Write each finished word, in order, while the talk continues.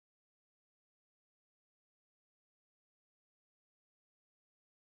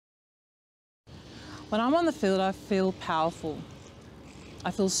When I'm on the field, I feel powerful.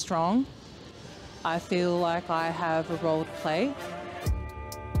 I feel strong. I feel like I have a role to play.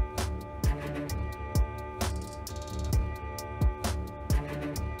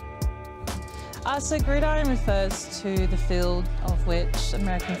 So gridiron refers to the field of which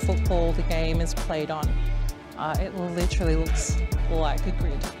American football, the game, is played on. It literally looks like a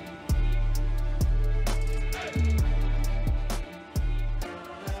grid.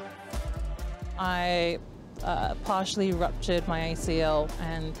 I partially ruptured my ACL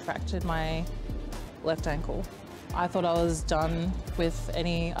and fractured my left ankle. I thought I was done with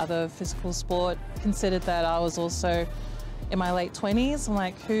any other physical sport. Considered that I was also in my late 20s. I'm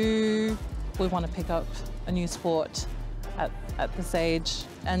like, who would want to pick up a new sport at this age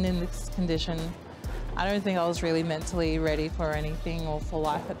and in this condition? I don't think I was really mentally ready for anything or for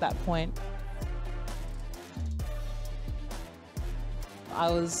life at that point. I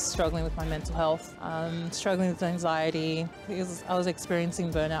was struggling with my mental health, struggling with anxiety because I was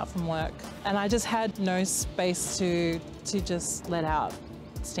experiencing burnout from work, and I just had no space to just let out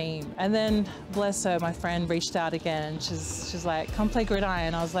steam. And then, bless her, my friend reached out again and she's like, come play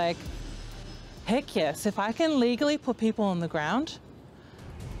gridiron. I was like, heck yes, if I can legally put people on the ground,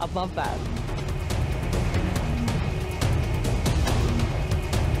 I'd love that.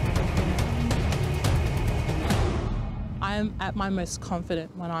 I'm at my most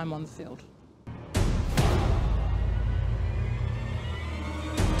confident when I'm on the field.